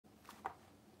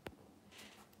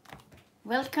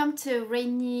Welcome to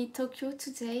rainy Tokyo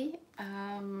today.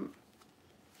 I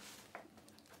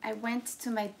went to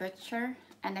my butcher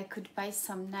and I could buy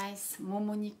some nice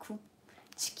momoniku,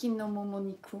 chicken no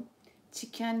momoniku,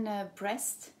 chicken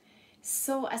breast.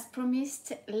 So as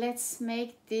promised, let's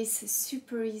make this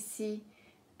super easy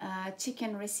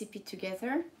chicken recipe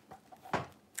together.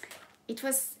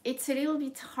 It's a little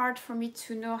bit hard for me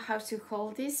to know how to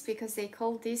call this because they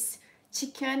call this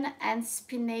chicken and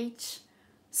spinach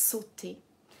sauté.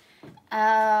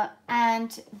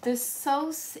 And the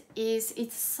sauce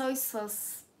it's soy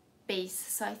sauce base,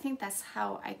 so I think that's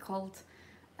how I called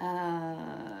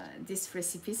this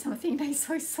recipe, something like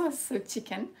soy sauce, so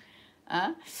chicken.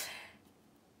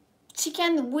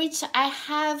 Chicken which I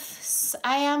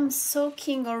am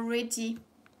soaking already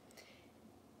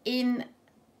in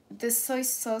the soy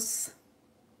sauce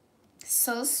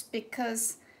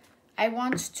because I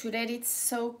want to let it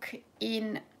soak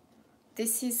in.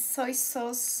 This is soy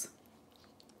sauce,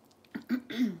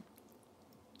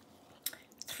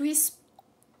 3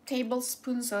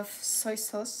 tablespoons of soy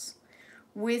sauce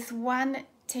with 1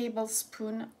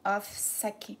 tablespoon of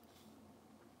sake.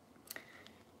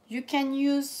 You can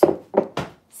use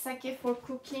sake for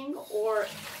cooking, or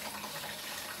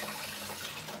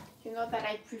you know that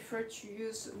I prefer to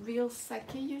use real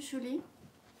sake usually.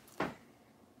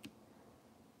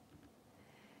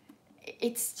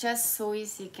 It's just so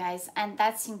easy, guys, and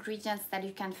that's ingredients that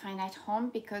you can find at home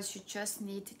because you just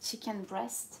need chicken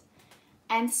breast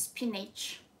and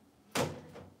spinach.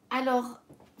 Alors,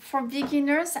 for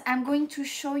beginners, I'm going to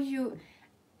show you.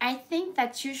 I think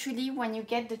that usually when you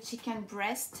get the chicken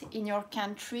breast in your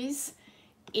countries,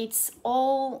 it's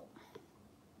all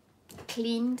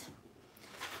cleaned,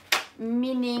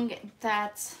 meaning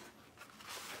that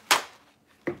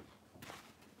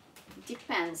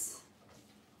depends.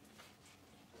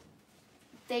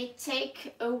 They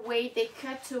take away, they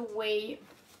cut away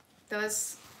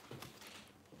those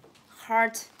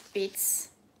hard bits.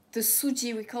 The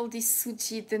suji, we call this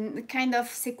suji, the kind of,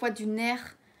 c'est quoi du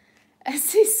nerf?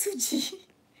 C'est suji.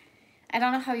 I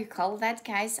don't know how you call that,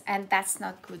 guys, and that's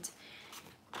not good.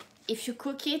 If you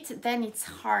cook it, then it's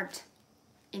hard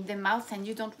in the mouth and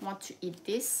you don't want to eat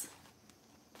this.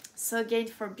 So again,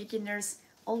 for beginners,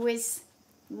 always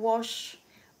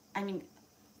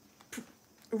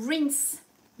rinse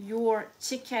your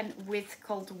chicken with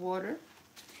cold water.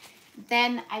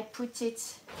 Then I put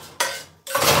it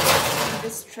in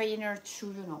the strainer to,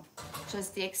 you know,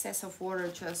 just the excess of water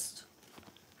just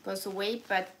goes away.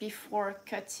 But before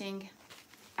cutting,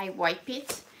 I wipe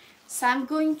it. So I'm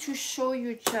going to show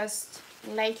you just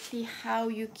lightly how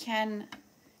you can,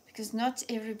 because not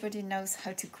everybody knows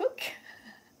how to cook.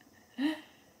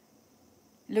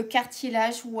 Le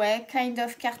cartilage, ouais, kind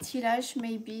of cartilage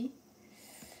maybe.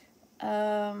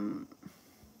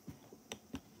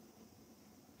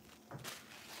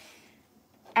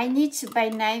 I need to buy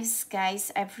knives,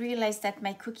 guys. I've realized that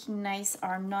my cooking knives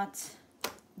are not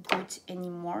good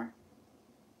anymore.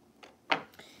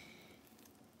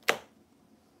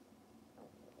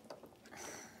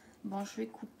 Bon, je vais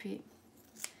couper.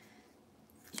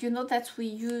 You know that we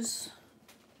use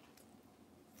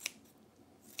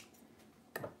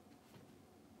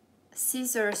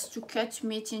scissors to cut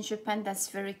meat in Japan. That's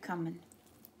very common.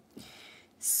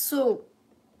 So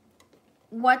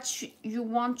what you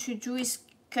want to do is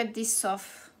cut this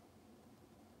off.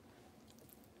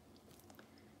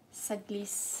 Ça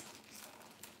glisse.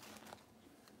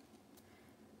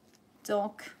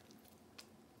 Donc,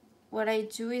 what I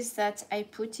do is that I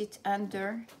put it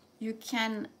under. You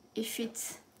can, if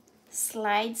it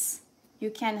slides, you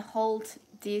can hold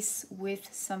this with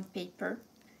some paper.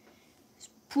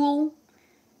 Pull.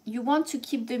 You want to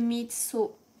keep the meat,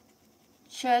 so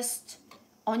just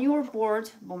on your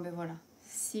board. Bon, ben voilà.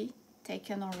 See,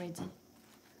 taken already.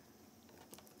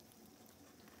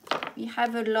 We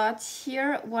have a lot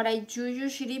here. What I do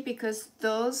usually, because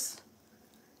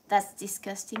that's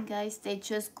disgusting, guys, they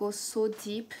just go so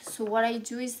deep. So what I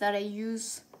do is that I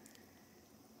use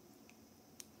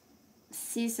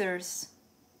scissors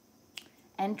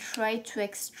and try to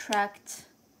extract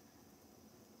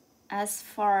as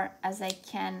far as I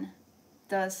can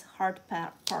those hard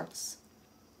parts,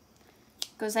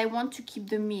 because I want to keep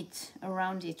the meat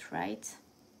around it, right?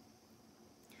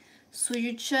 So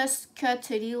you just cut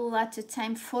a little at a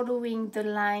time, following the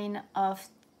line of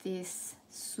this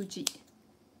suji.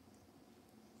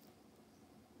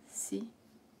 See?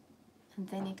 And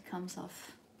then it comes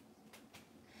off.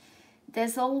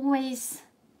 There's always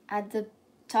at the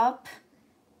top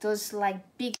those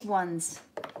like big ones.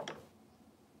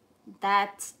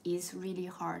 That is really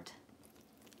hard,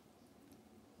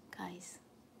 guys.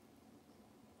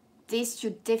 this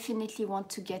you definitely want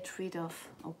to get rid of,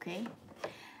 okay?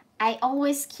 I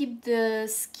always keep the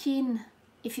skin.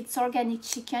 If it's organic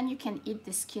chicken, you can eat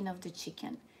the skin of the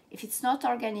chicken. If it's not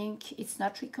organic, it's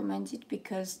not recommended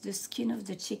because the skin of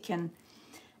the chicken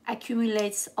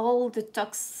accumulates all the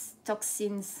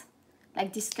toxins,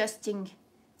 like disgusting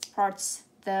parts,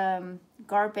 the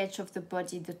garbage of the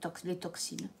body, the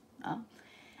toxin,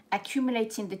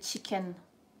 accumulate in the chicken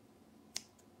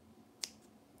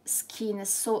skin.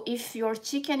 So if your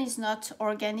chicken is not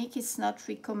organic, it's not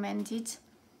recommended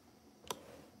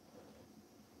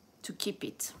to keep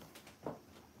it,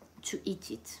 to eat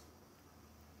it.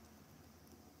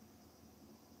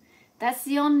 That's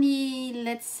the only,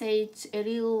 let's say, it's a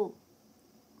little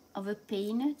of a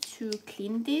pain to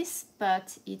clean this,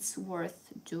 but it's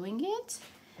worth doing it.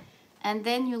 And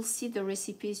then you'll see the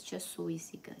recipe is just so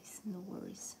easy, guys, no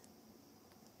worries.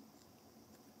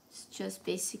 It's just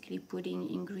basically putting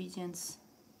ingredients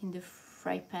in the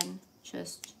fry pan,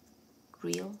 just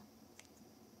grill.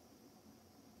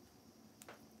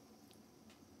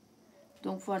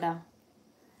 Donc voilà.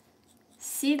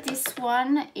 See this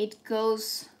one, it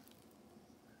goes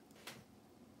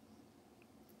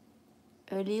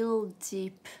a little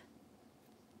deep.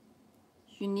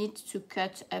 You need to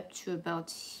cut up to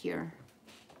about here.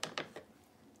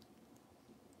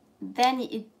 Then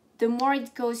the more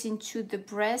it goes into the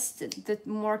breast, the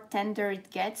more tender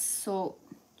it gets, so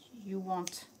you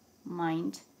won't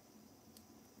mind.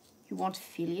 You won't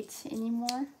feel it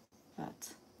anymore,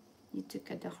 but you need to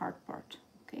cut the hard part,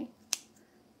 okay?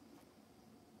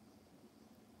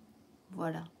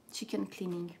 Voila, chicken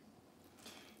cleaning.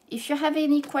 If you have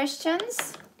any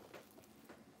questions,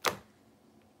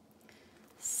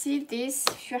 see this.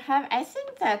 If you have, I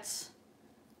think that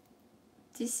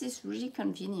this is really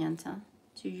convenient, huh?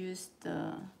 To use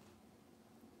the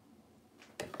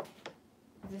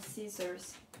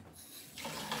scissors.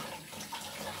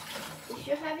 If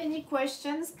you have any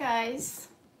questions, guys,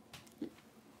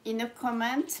 in a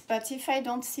comment, but if I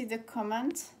don't see the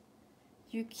comment,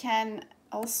 you can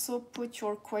also put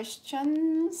your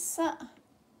questions.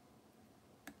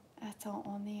 Attends,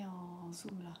 on est en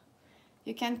Zoom là.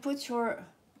 You can put your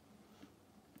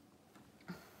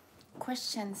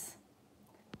questions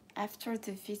after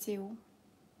the video.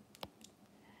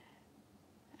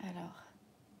 Alors,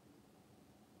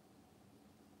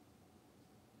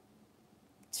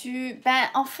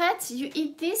 en fait, you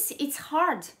eat this, it's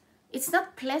hard. It's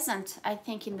not pleasant, I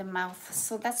think, in the mouth.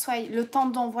 So that's why, le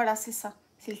tendon, voilà, c'est ça.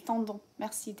 C'est le tendon.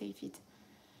 Merci, David.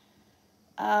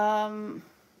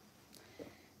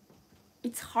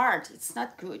 It's hard, it's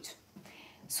not good.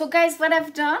 So guys, what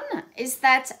I've done is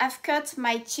that I've cut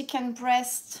my chicken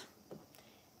breast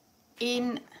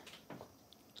in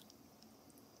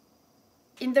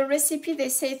the recipe, they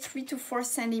say 3 to 4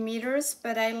 centimeters,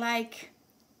 but I like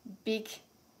big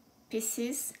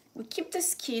pieces. We keep the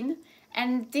skin,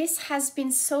 and this has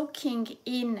been soaking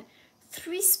in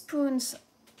 3 spoons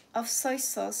of soy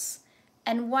sauce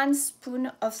and 1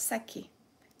 spoon of sake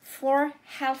for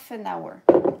half an hour.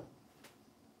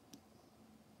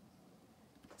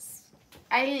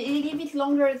 I leave it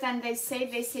longer than they say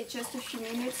just a few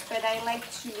minutes, but I like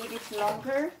to leave it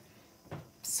longer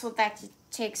so that it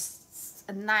takes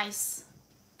a nice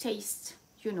taste,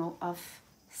 you know, of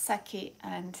sake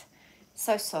and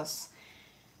soy sauce.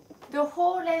 The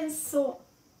whole lenso,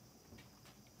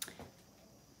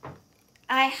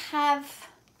 I have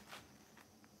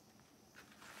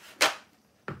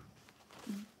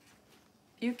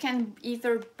you can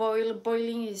either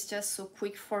boiling is just so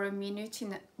quick for a minute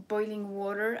in boiling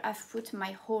water. I've put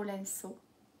my whole lenso.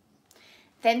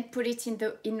 Then put it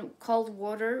in cold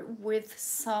water with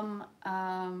some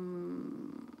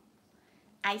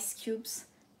ice cubes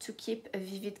to keep a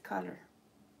vivid color.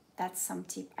 That's some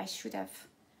tip. I should have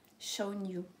shown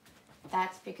you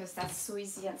that because that's so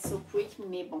easy and so quick.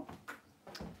 Mais bon,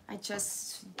 I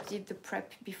just did the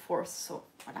prep before, so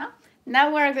voilà.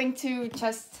 Now we're going to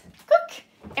just cook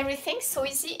everything. So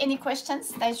easy. Any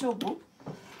questions? Daijoubu.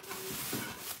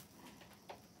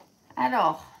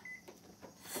 Alors,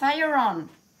 fire on.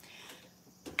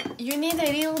 You need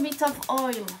a little bit of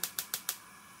oil.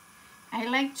 I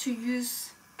like to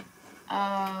use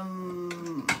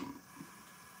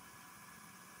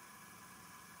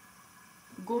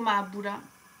goma abura,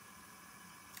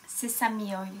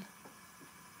 sesame oil.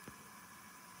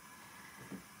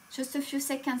 Just a few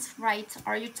seconds, right?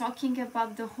 Are you talking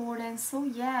about the whole lenso?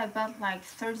 Yeah, about like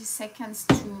 30 seconds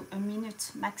to a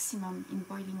minute maximum in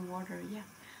boiling water, yeah,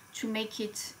 to make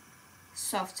it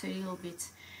soft a little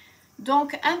bit.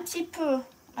 Donc un petit peu,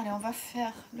 allez, on va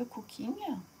faire le cooking.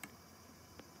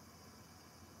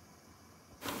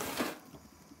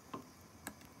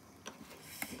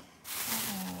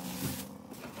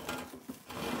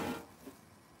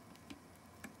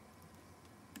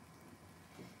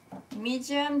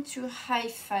 medium to high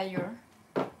fire,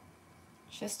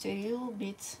 just a little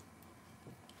bit.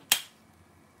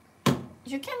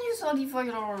 You can use olive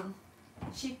oil or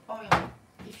cheap oil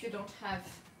if you don't have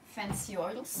fancy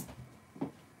oils.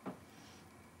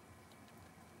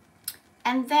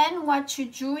 And then what you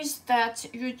do is that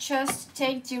you just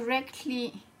take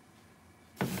directly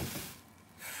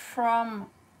from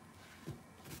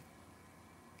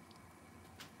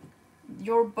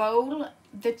your bowl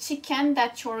the chicken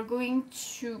that you're going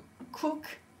to cook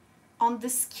on the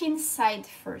skin side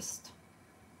first.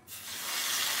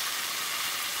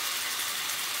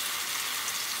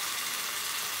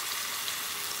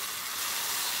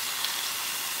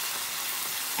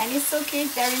 And it's okay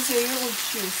if there is a little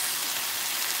juice.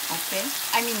 Okay,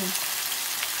 I mean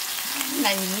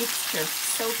mixture,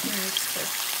 soaking mixture.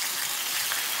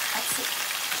 That's it.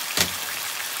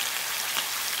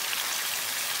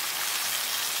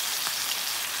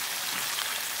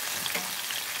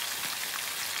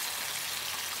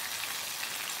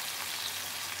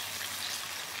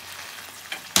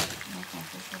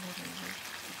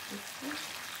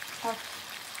 Okay.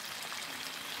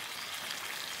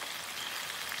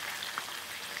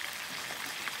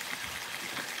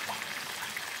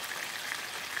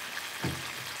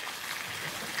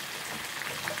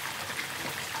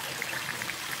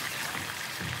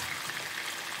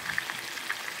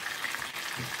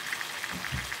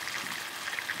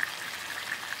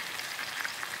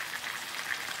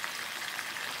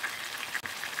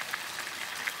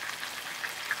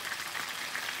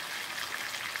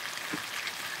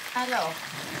 Alors,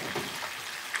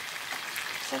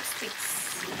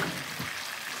 chopsticks.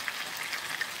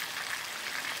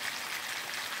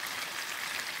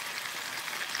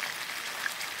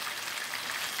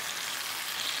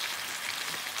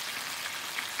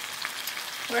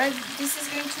 Well, this is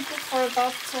going to cook for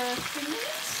about 3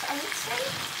 minutes, I would say.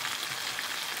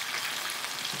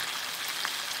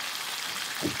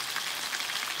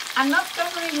 I'm not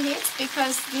covering it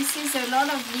because this is a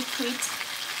lot of liquid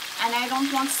and I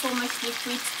don't want so much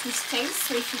liquid to stay,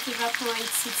 so if it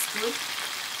evaporates, it's good.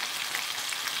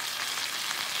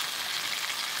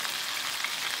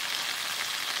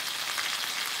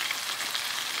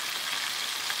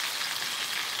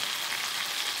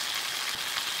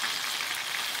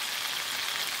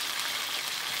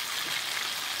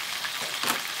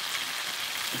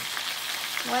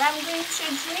 What I'm going to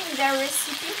do in their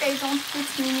recipe, they don't put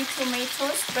mini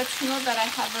tomatoes, but you know that I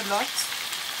have a lot.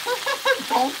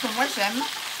 Donc, moi j'aime,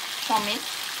 j'en mets.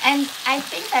 And I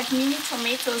think that mini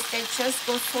tomatoes, they just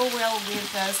go so well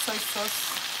with soy sauce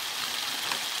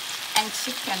and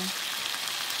chicken.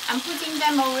 I'm putting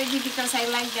them already because I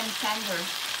like them tender.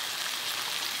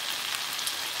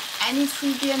 And it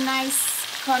will be a nice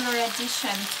color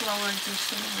addition to our dish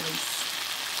anyways.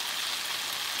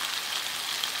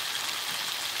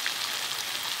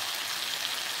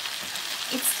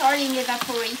 It's starting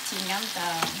evaporating and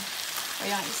oh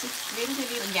yeah, is it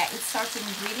grilling? Yeah, it's starting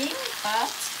grilling,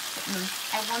 but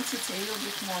I want it a little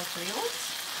bit more grilled.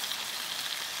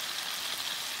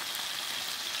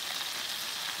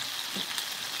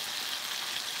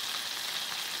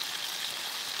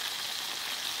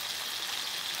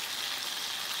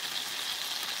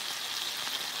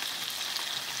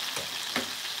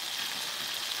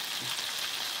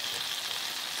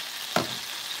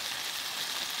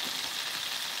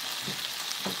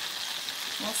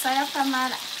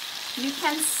 You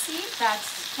can see that,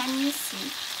 can you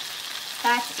see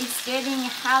that it's getting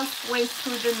halfway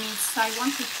through the meat, so I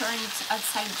want to turn it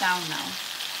upside down now.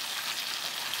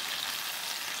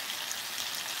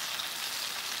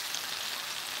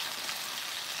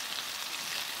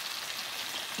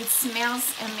 It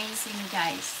smells amazing,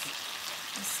 guys.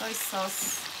 The soy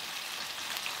sauce.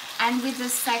 And with the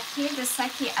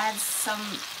sake adds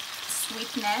some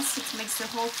sweetness. It makes the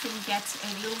whole thing get a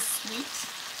little sweet.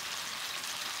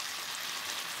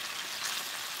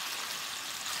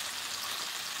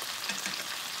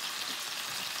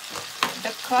 The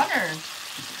color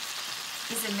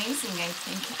is amazing, I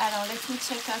think. Alors, let me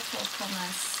check out your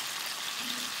comments.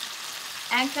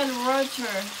 Uncle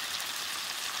Roger.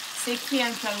 C'est qui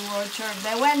Uncle Roger?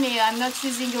 Ben ouais, mais I'm not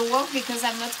using a wok because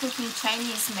I'm not cooking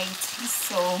Chinese, mate.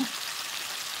 So,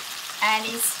 and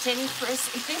it's Jennifer's.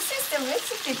 This is the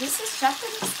recipe. This is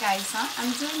Japanese, guys. Huh?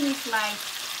 I'm doing it like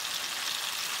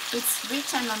it's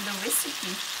written on the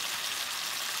recipe.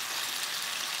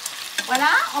 Voilà,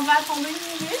 on va attendre 1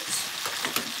 minute.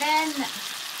 Then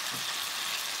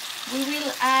we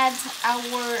will add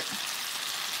our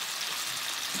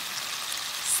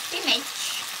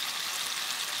spinach.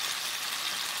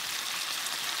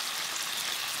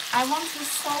 I want to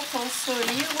salt also a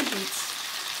little bit.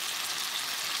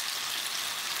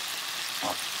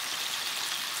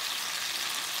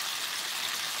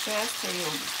 Just a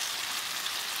little bit.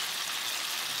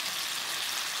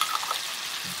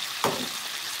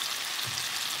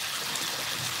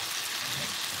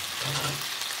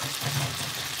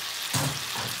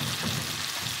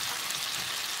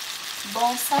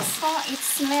 Bon, ça sent, it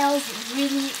smells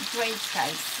really great,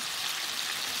 guys.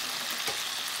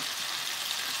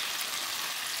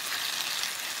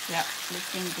 Yeah,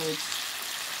 looking good.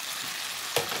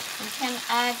 We can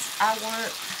add our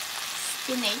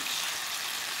spinach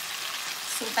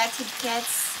so that it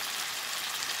gets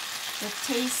the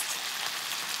taste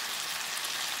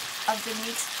of the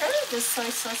mixture, the soy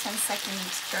sauce and sake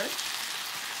mixture.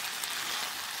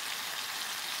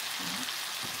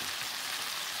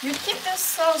 You keep the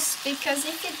sauce because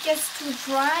if it gets too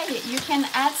dry, you can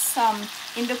add some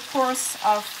in the course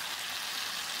of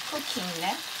cooking.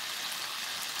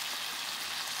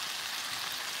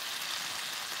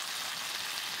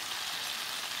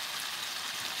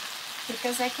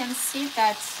 Because I can see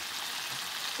that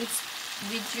it's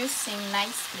reducing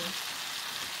nicely.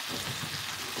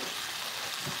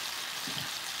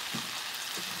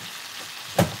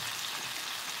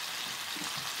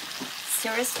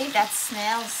 Seriously, that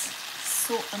smells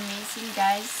so amazing,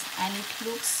 guys, and it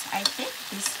looks, I think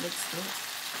this looks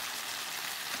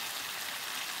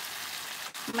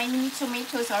good. My mini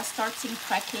tomatoes are starting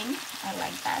cracking. I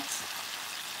like that.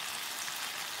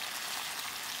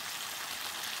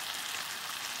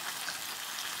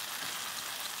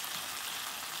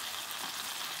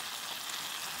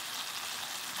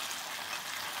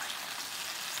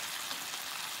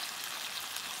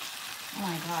 Oh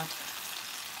my God.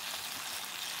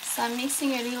 So I'm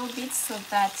mixing a little bit so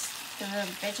that the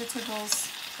vegetables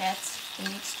get the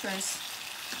mixture's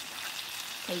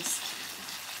taste.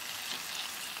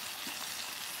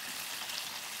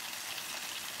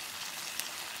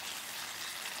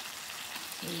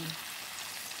 Okay.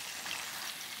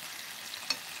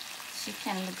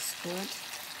 Chicken looks good,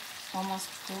 almost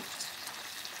cooked.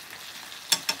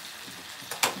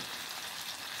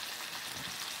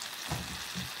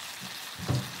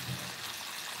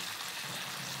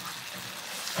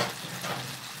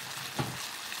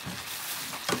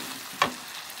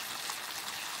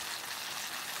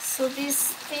 So these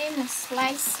thin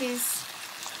slices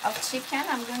of chicken,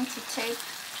 I'm going to take,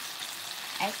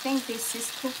 I think this is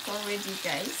cooked already,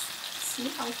 guys. See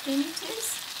how thin it is?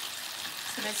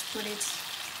 So let's put it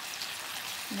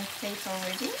in a plate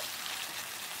already.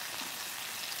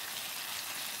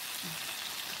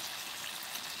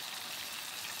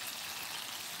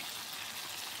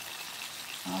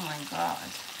 Oh my God.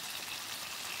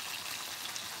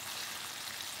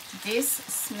 This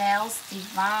smells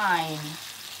divine.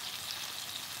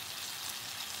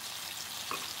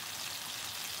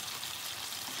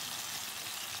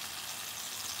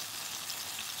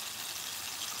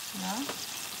 Yeah.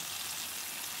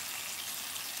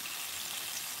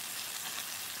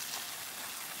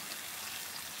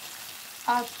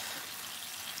 Up.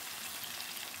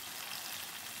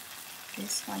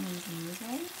 This one in the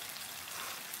middle.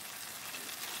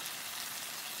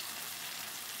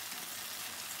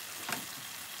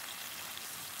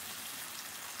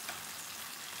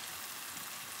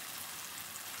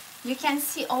 You can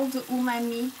see all the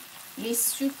umami, les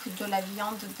sucres de la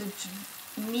viande,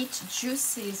 the meat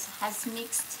juices has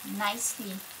mixed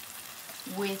nicely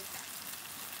with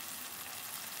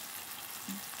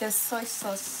the soy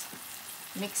sauce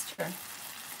mixture.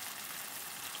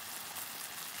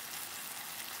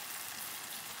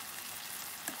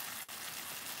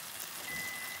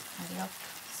 Allez hop,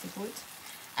 c'est good.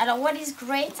 Alors what is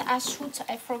great, I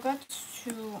forgot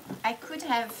to, I could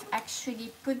have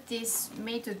actually put this,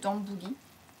 made a dambouli.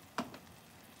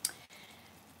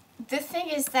 The thing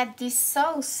is that this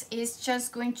sauce is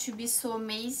just going to be so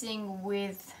amazing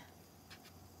with...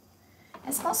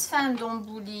 Est-ce qu'on se fait un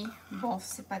dambouli? Bon,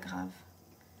 c'est pas grave.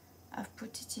 I've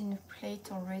put it in a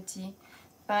plate already.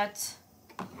 But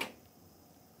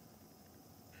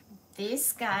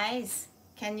this, guys,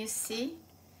 can you see?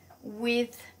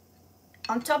 With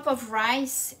on top of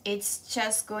rice, it's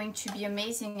just going to be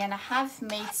amazing. And I have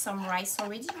made some rice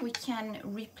already. We can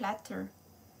replatter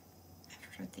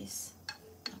after this,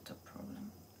 not a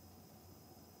problem.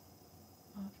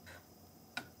 Up.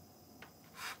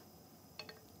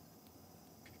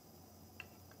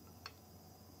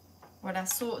 Voilà,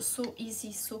 so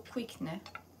easy, so quick, ne?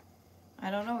 I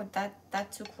don't know,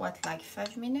 that took what, like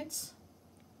 5 minutes?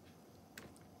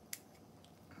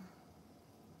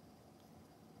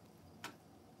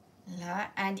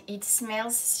 And it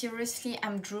smells, seriously,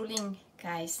 I'm drooling,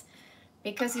 guys,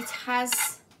 because it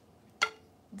has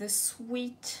the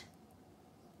sweet,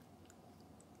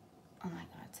 oh my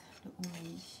God, the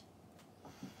umami.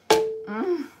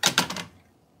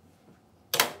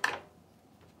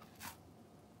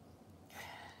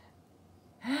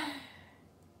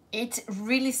 It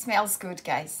really smells good,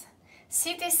 guys.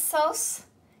 See this sauce?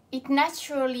 It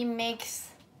naturally makes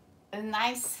a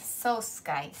nice sauce,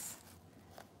 guys.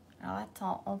 Alors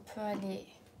attends, on peut aller...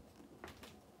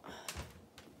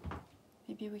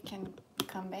 Maybe we can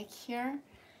come back here.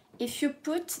 If you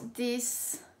put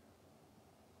this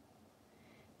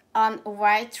on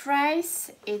white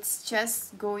rice, it's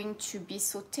just going to be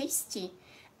so tasty.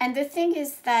 And the thing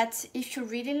is that if you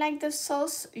really like the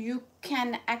sauce, you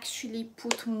can actually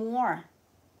put more.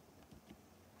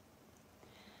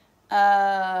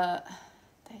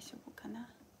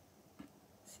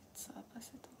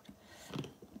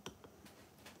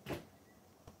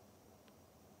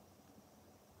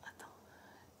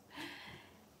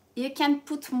 You can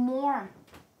put more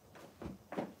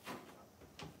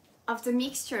of the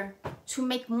mixture to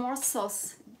make more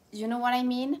sauce. You know what I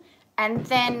mean? And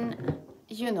then,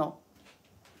 you know,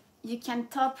 you can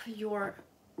top your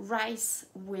rice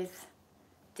with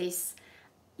this.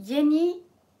 Yeni,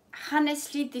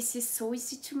 honestly, this is so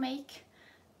easy to make.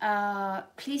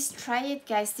 Please try it,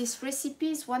 guys. This recipe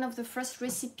is one of the first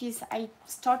recipes I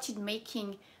started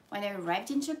making when I arrived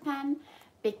in Japan,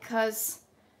 because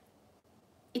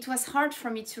it was hard for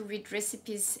me to read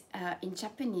recipes in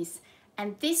Japanese.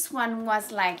 And this one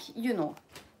was like, you know,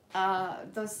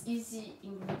 those easy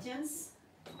ingredients.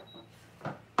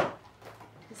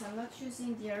 Because I'm not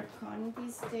using the aircon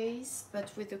these days, but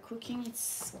with the cooking,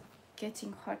 it's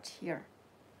getting hot here.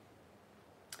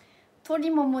 Tori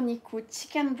momoniku,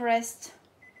 chicken breast,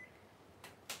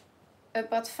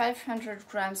 about 500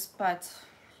 grams, but,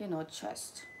 you know,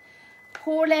 just.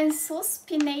 Polenso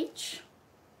spinach.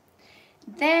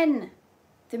 Then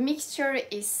the mixture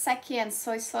is sake and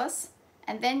soy sauce,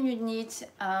 and then you need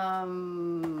a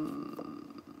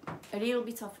little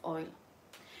bit of oil.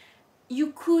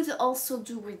 You could also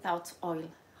do without oil,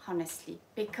 honestly,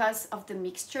 because of the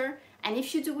mixture. And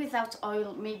if you do without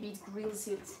oil, maybe it grills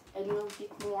it a little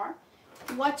bit more.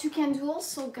 What you can do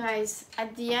also, guys,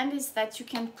 at the end is that you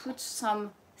can put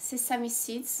some sesame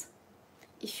seeds.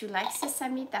 If you like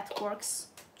sesame, that works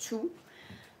too.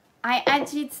 I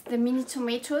added the mini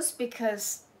tomatoes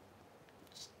because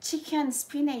chicken,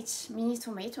 spinach, mini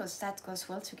tomatoes, that goes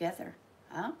well together.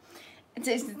 Huh?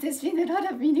 There's been a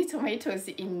lot of mini tomatoes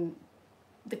in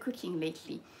the cooking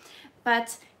lately.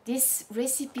 But this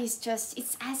recipe is just,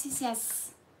 it's as easy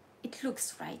as it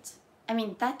looks, right? I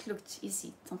mean, that looked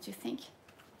easy, don't you think?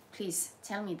 Please,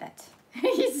 tell me that.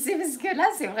 C'est parce que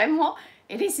là, c'est vraiment,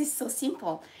 this is so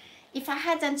simple. If I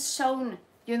hadn't shown,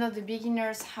 you know, the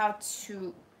beginners how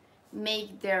to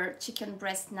make their chicken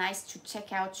breast nice, to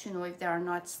check out, you know, if there are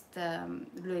not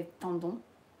le tendon.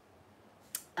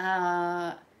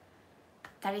 That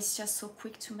is just so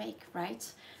quick to make, right?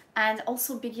 And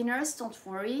also beginners, don't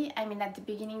worry. I mean, at the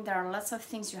beginning, there are lots of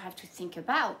things you have to think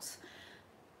about,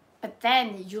 but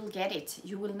then you'll get it.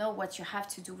 You will know what you have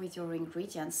to do with your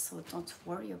ingredients, so don't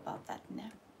worry about that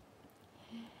now.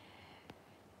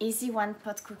 Easy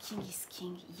one-pot cooking is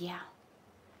king, yeah.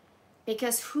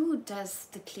 Because who does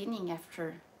the cleaning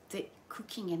after the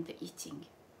cooking and the eating,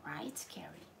 right,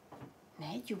 Carrie?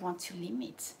 No, you want to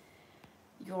limit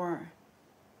your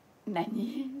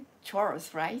nanny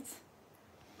chores, right?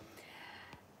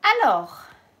 Alors,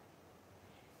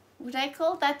 would I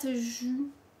call that a jus?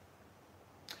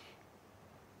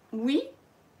 Oui,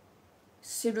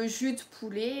 c'est le jus de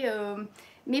poulet,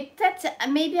 mais peut-être,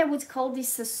 maybe I would call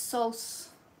this a sauce.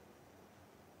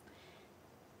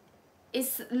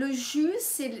 It's le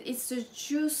jus, it's the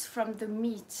juice from the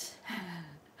meat.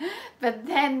 But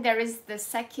then there is the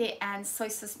sake and soy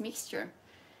sauce mixture.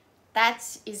 That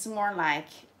is more like,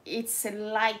 it's a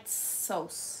light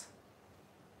sauce.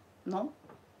 No?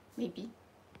 Maybe.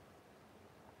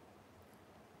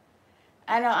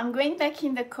 Alors, I'm going back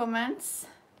in the comments.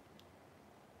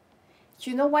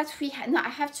 You know what we have? No, I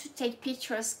have to take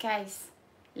pictures, guys.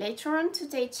 Later on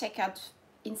today, check out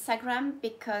Instagram,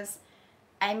 because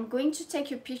I'm going to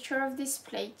take a picture of this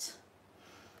plate.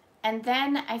 And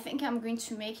then I think I'm going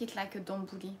to make it like a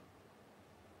donburi.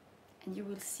 And you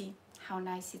will see how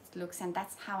nice it looks. And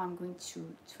that's how I'm going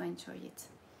to enjoy it.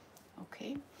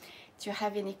 Okay. Do you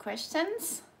have any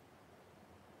questions?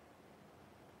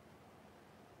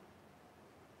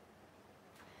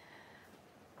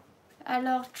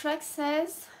 Alors, Truck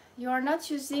says, you are not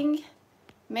using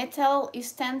metal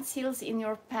utensils in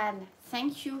your pan.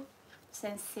 Thank you,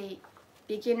 Sensei.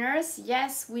 Beginners,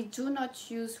 yes, we do not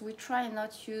use, we try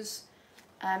not use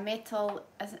metal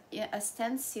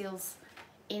utensils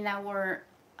in our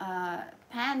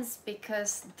pans,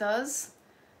 because those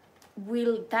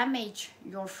will damage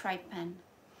your fry pan.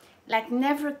 Like,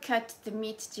 never cut the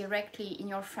meat directly in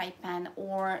your fry pan,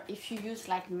 or if you use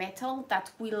like metal,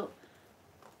 that will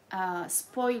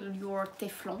spoil your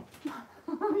Teflon.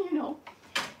 You know,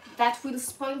 that will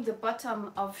spoil the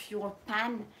bottom of your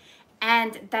pan,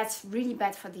 and that's really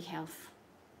bad for the health.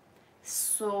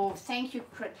 So thank you,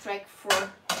 Craig,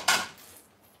 for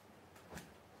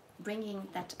bringing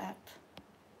that up.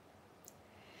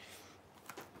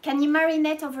 Can you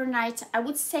marinate overnight? I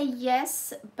would say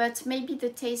yes, but maybe the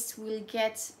taste will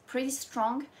get pretty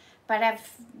strong. But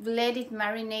I've let it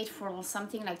marinate for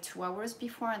something like 2 hours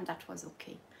before, and that was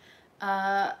okay.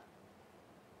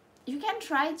 You can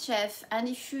try, Jeff, and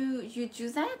if you do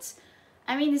that,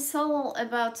 I mean, it's all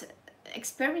about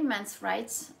experiments,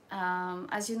 right?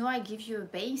 As you know, I give you a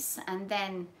base, and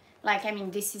then, like, I mean,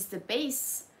 this is the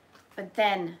base, but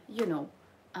then, you know,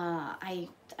 I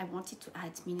wanted to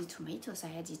add mini tomatoes.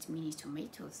 I added mini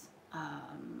tomatoes.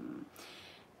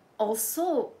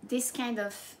 Also, this kind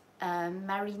of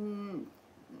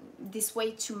this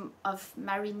way of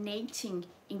marinating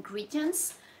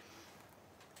ingredients.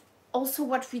 Also,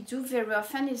 what we do very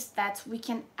often is that we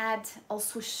can add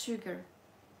also sugar.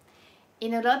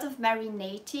 In a lot of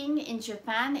marinating in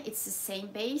Japan, it's the same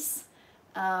base.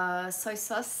 Soy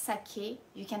sauce, sake.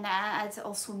 You can add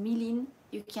also mirin.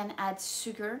 You can add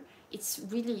sugar. It's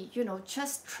really, you know,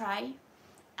 just try,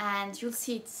 and you'll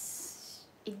see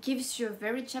it gives you a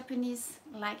very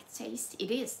Japanese-like taste. It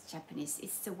is Japanese.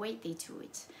 It's the way they do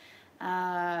it.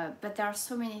 But there are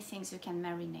so many things you can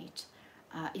marinate.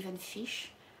 Even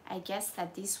fish. I guess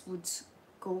that this would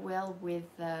go well with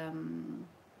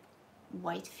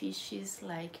white fishes,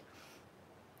 like,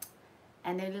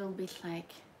 and a little bit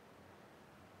like,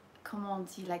 comment on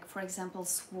dit, like, for example,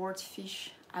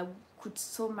 swordfish. I could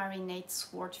so marinate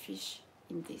swordfish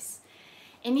in this.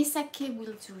 Any sake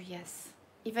will do, yes.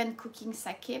 Even cooking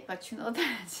sake, but you know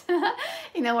that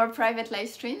in our private live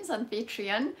streams on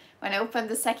Patreon, when I open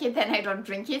the sake, then I don't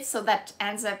drink it, so that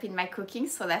ends up in my cooking,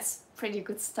 so that's pretty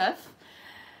good stuff.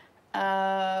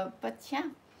 But yeah,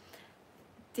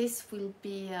 this will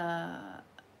be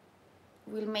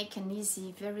will make an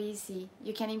easy, very easy.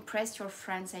 You can impress your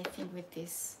friends, I think, with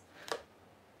this.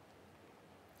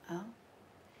 Oh,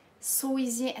 so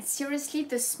easy. And seriously,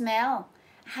 the smell,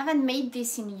 I haven't made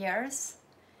this in years,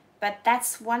 but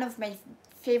that's one of my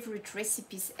favorite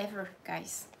recipes ever,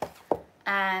 guys.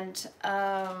 And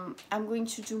I'm going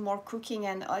to do more cooking,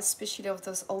 and especially of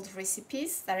those old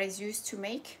recipes that I used to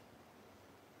make.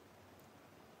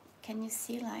 Can you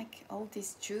see, like, all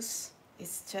this juice?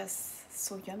 It's just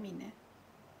so yummy, né?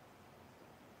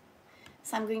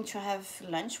 So I'm going to have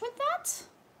lunch with that.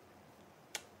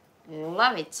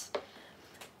 Love it.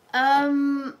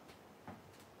 I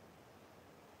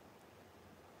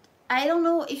don't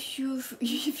know if you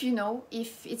know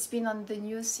if it's been on the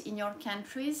news in your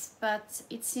countries, but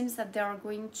it seems that they are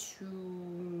going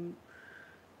to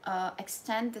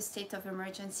extend the state of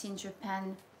emergency in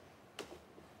Japan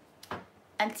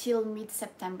until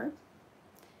mid-September.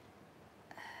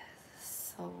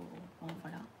 So, bon,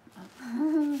 voilà.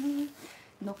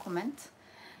 No comment.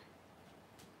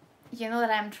 You know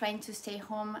that I'm trying to stay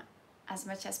home as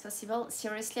much as possible.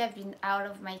 Seriously, I've been out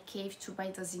of my cave to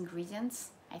buy those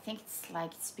ingredients. I think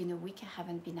it's been a week I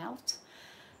haven't been out.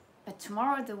 But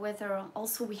tomorrow the weather,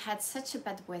 also we had such a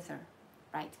bad weather,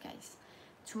 right, guys?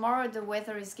 Tomorrow the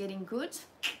weather is getting good.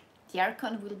 The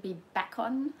aircon will be back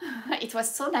on. It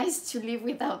was so nice to live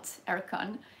without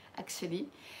aircon, actually.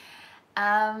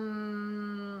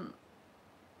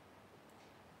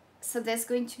 So there's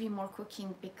going to be more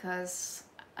cooking because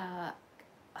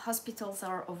hospitals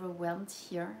are overwhelmed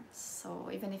here. So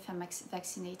even if I'm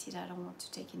vaccinated, I don't want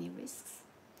to take any risks.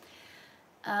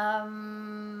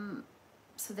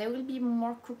 So there will be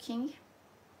more cooking.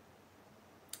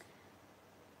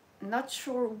 Not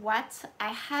sure what. I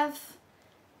have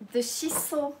the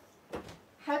shiso,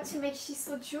 how to make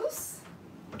shiso juice.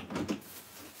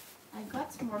 I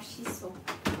got more shiso,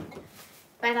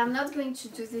 but I'm not going to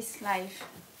do this live.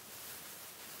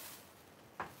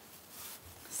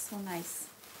 So nice.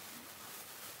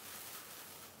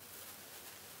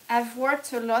 I've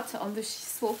worked a lot on the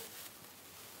shiso,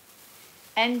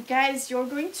 and guys, you're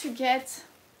going to get,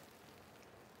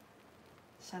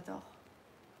 j'adore.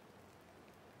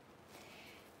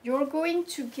 You're going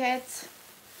to get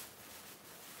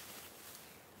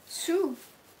two.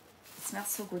 It smells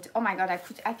so good. Oh my god,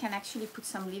 I can actually put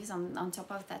some leaves on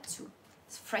top of that too.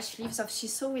 It's fresh leaves of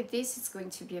shiso with this. It's going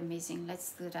to be amazing.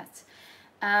 Let's do that.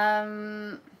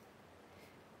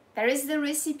 There is the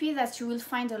recipe that you will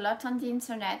find a lot on the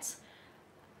internet.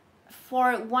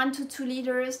 For 1 to 2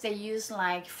 liters, they use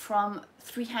like from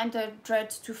 300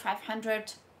 to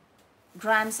 500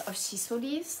 grams of shiso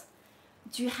leaves.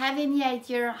 Do you have any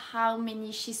idea how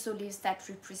many shiso leaves that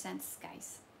represents,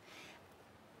 guys?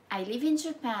 I live in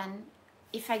Japan.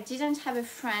 If I didn't have a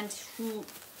friend who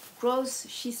grows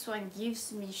shiso and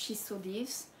gives me shiso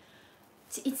leaves,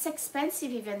 it's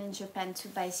expensive even in Japan to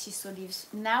buy shiso leaves.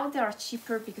 Now they are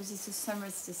cheaper because it's the summer,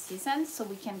 it's the season, so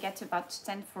we can get about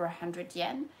 10 for 100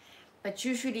 yen. But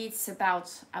usually it's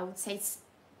about, I would say it's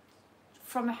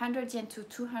from 100 yen to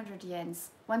 200 yens,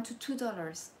 $1 to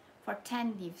 $2 for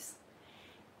 10 leaves.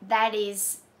 That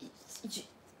is,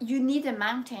 you need a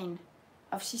mountain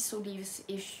of shiso leaves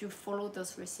if you follow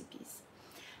those recipes.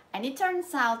 And it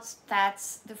turns out that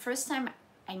the first time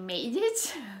I made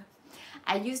it,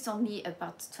 I used only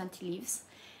about 20 leaves,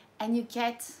 and you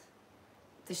get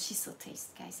the shiso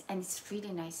taste, guys, and it's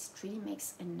really nice. It really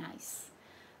makes a nice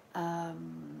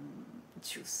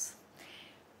juice.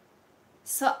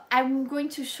 So I'm going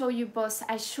to show you both.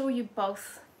 I show you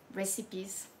both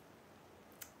recipes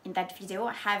in that video.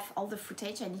 I have all the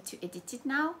footage. I need to edit it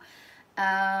now,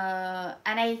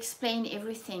 and I explain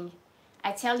everything.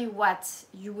 I tell you what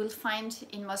you will find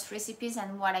in most recipes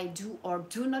and what I do or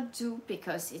do not do,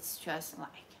 because it's just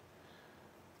like,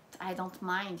 I don't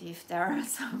mind if there are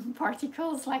some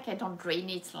particles, like I don't drain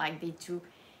it like they do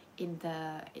in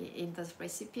those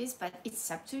recipes, but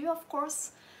it's up to you, of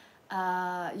course.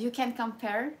 You can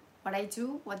compare what I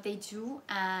do, what they do,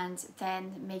 and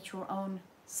then make your own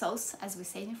sauce, as we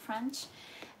say in French.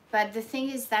 But the thing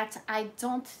is that I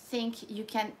don't think you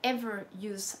can ever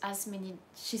use as many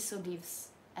shiso leaves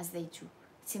as they do.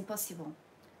 It's impossible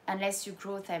unless you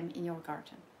grow them in your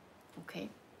garden. Okay?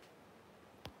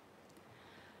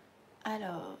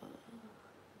 Alors,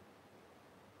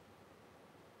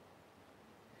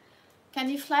 can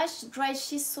you flash dry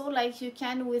shiso like you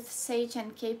can with sage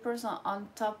and capers on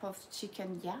top of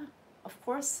chicken? Yeah, of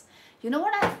course. You know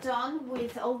what I've done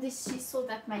with all this shiso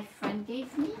that my friend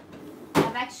gave me?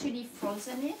 I've actually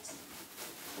frozen it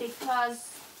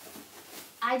because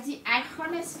I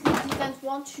honestly didn't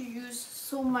want to use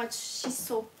so much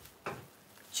shiso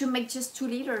to make just 2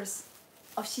 liters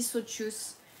of shiso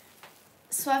juice.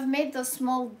 So I've made those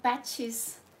small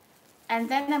batches, and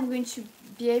then I'm going to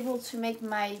be able to make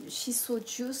my shiso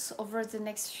juice over the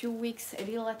next few weeks, a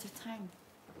little at a time.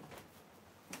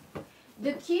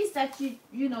 The key is that you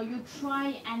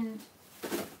try and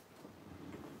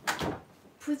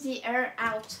put the air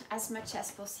out as much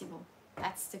as possible.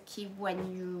 That's the key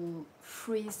when you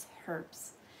freeze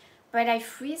herbs. But I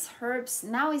freeze herbs,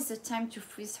 now is the time to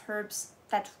freeze herbs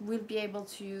that we'll be able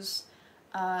to use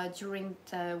during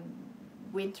the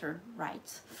winter,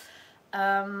 right?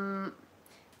 Then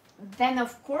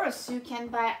of course you can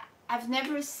buy, I've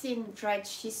never seen dried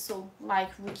shiso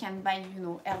like we can buy,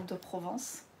 Herbe de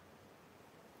Provence.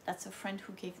 That's a friend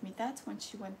who gave me that when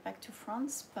she went back to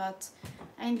France, but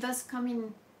and it does come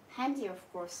in handy, of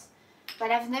course.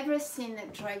 But I've never seen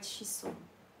dried shiso.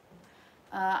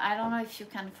 I don't know if you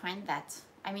can find that.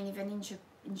 I mean, even in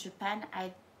Japan,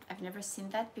 I've never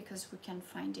seen that because we can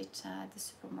find it at the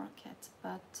supermarket.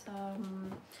 But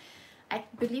I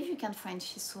believe you can find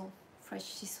shiso,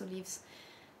 fresh shiso leaves.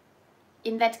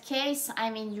 In that case,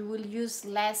 I mean, you will use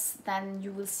less than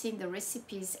you will see in the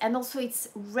recipes. And also it's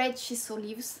red shiso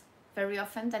leaves very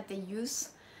often that they use.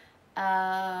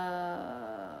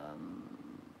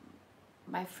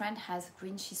 My friend has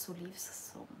green shiso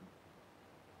leaves, so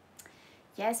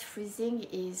yes, freezing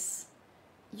is,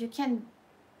 you can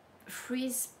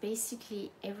freeze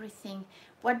basically everything.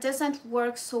 What doesn't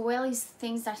work so well is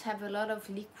things that have a lot of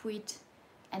liquid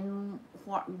and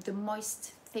the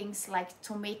moist things like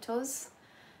tomatoes.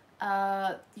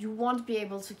 You won't be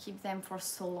able to keep them for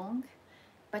so long,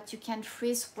 but you can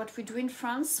freeze. What we do in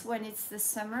France when it's the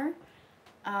summer,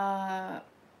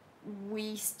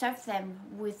 we stuff them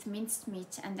with minced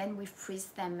meat and then we freeze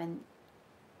them and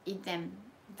eat them.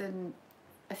 Then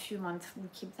a few months we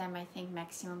keep them, I think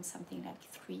maximum something like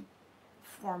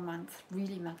 3-4 months,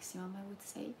 really maximum, I would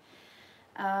say.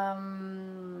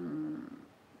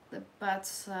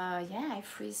 Yeah, I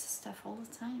freeze stuff all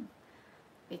the time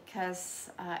because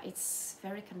it's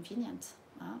very convenient.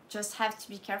 Just have to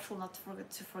be careful not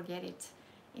to forget it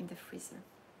in the freezer.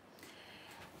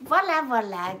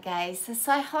 Voila, guys.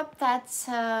 So I hope that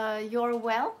you're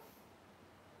well.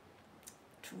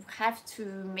 To have to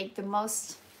make the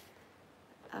most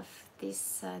of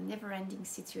this never-ending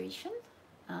situation.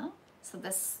 So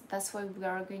that's why we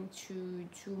are going to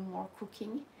do more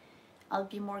cooking. I'll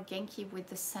be more genki with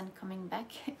the sun coming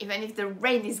back, even if the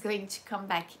rain is going to come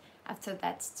back after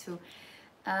that too.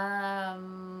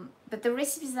 But the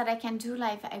recipes that I can do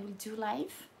live, I will do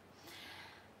live.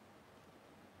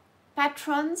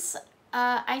 Patrons,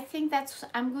 I think that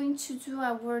I'm going to do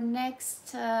our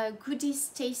next goodies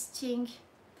tasting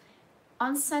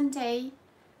on Sunday,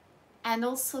 and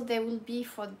also there will be,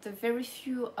 for the very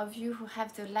few of you who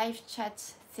have the live chat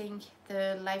thing,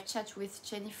 the live chat with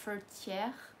Jennifer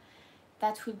Thiers,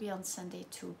 that will be on Sunday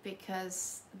too,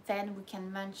 because then we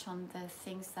can munch on the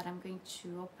things that I'm going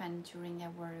to open during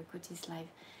our goodies live.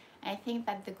 I think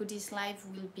that the goodies live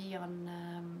will be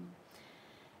on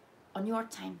your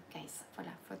time, guys.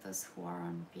 Voilà, for those who are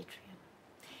on Patreon.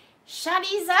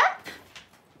 Charlie's up.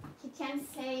 He can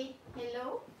say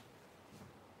hello.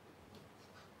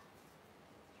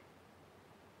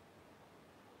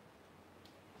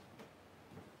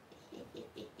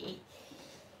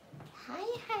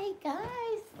 Hi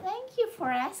guys. Thank you for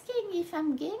asking if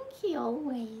I'm genki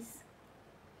always.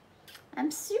 I'm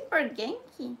super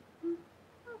genki.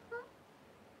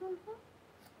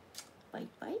 Bye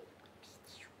bye.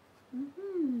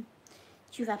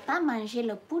 Tu vas pas manger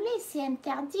le poulet, c'est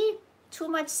interdit. Too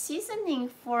much seasoning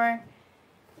for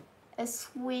a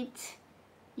sweet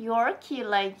Yorkie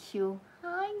like you.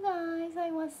 Hi guys,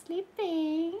 I was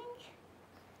sleeping.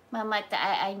 Mama,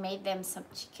 I made them some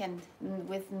chicken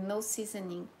with no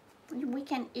seasoning. We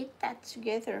can eat that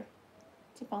together.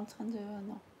 T'es pas en train de...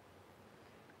 Non.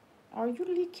 Are you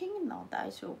leaking? No,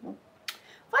 that's all.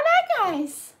 Voilà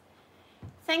guys.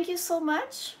 Thank you so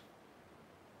much.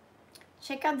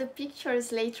 Check out the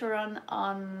pictures later on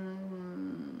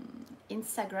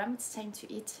Instagram. It's time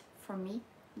to eat for me.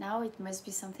 Now it must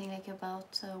be something like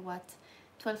about, what,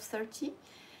 12:30.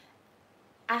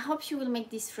 I hope you will make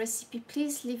this recipe.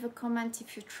 Please leave a comment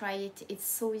if you try it. It's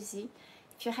so easy.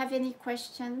 If you have any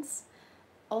questions,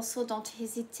 also don't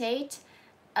hesitate.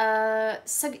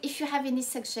 So if you have any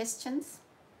suggestions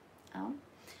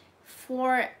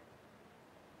for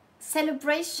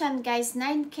celebration, guys,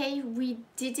 9K, we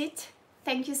did it.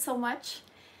 Thank you so much.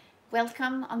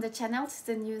 Welcome on the channel to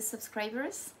the new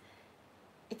subscribers.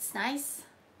 It's nice.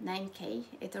 9K,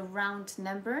 it's a round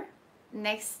number.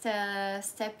 Next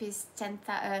step is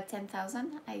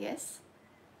 10,000, I guess.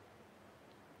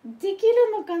 でき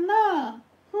るのかな?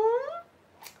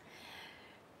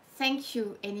 Thank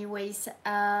you anyways.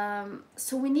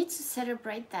 So we need to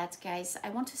celebrate that, guys.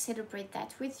 I want to celebrate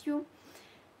that with you.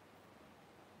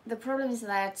 The problem is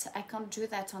that I can't do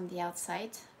that on the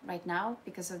outside right now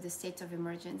because of the state of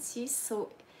emergency.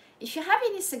 So if you have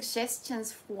any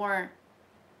suggestions for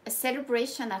a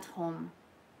celebration at home,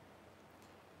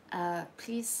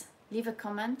 please leave a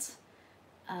comment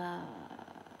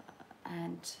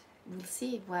and we'll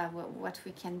see what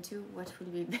we can do, what will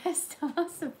be best.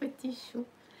 Ce petit chou.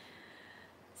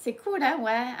 C'est cool, hein?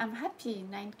 Ouais, I'm happy.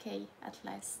 9K at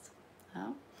last.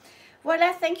 Hein?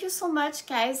 Voilà, thank you so much,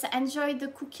 guys. Enjoy the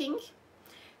cooking.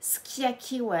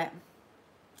 Sukiyaki, ouais.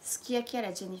 Sukiyaki à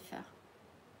la Jennifer.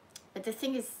 But the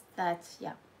thing is that,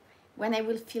 yeah, when I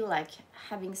will feel like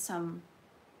having some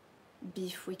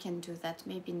beef, we can do that.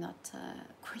 Maybe not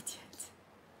quite yet.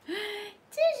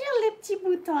 Toujours les petits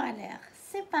boutons à l'air.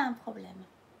 C'est pas un problème.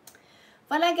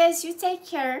 Voilà, guys, you take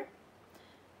care.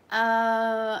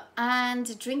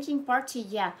 And drinking party,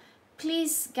 yeah.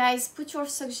 Please, guys, put your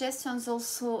suggestions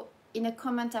also in a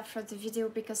comment after the video,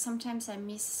 because sometimes I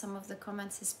miss some of the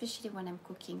comments, especially when I'm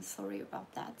cooking. Sorry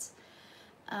about that.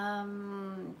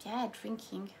 Yeah,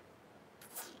 drinking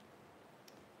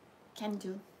can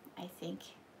do, I think.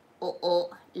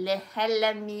 Le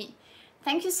halami.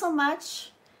 Thank you so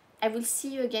much. I will see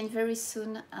you again very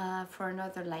soon for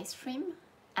another live stream,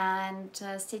 and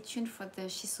stay tuned for the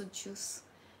shiso juice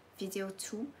video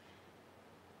too.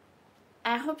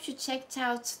 I hope you checked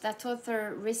out that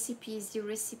other recipe,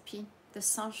 the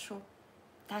sancho.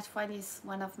 That one is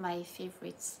one of my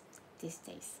favorites these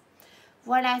days.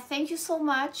 Voilà, thank you so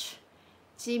much.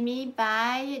 Jimmy,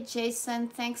 bye. Jason,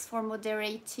 thanks for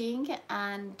moderating.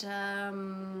 And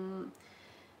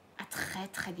à très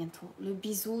très bientôt. Le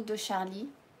bisou de Charlie.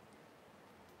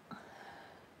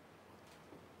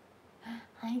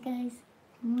 Hi guys.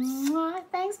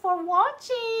 Thanks for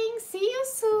watching. See you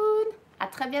soon. À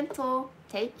très bientôt.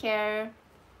 Take care.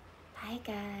 Bye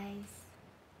guys.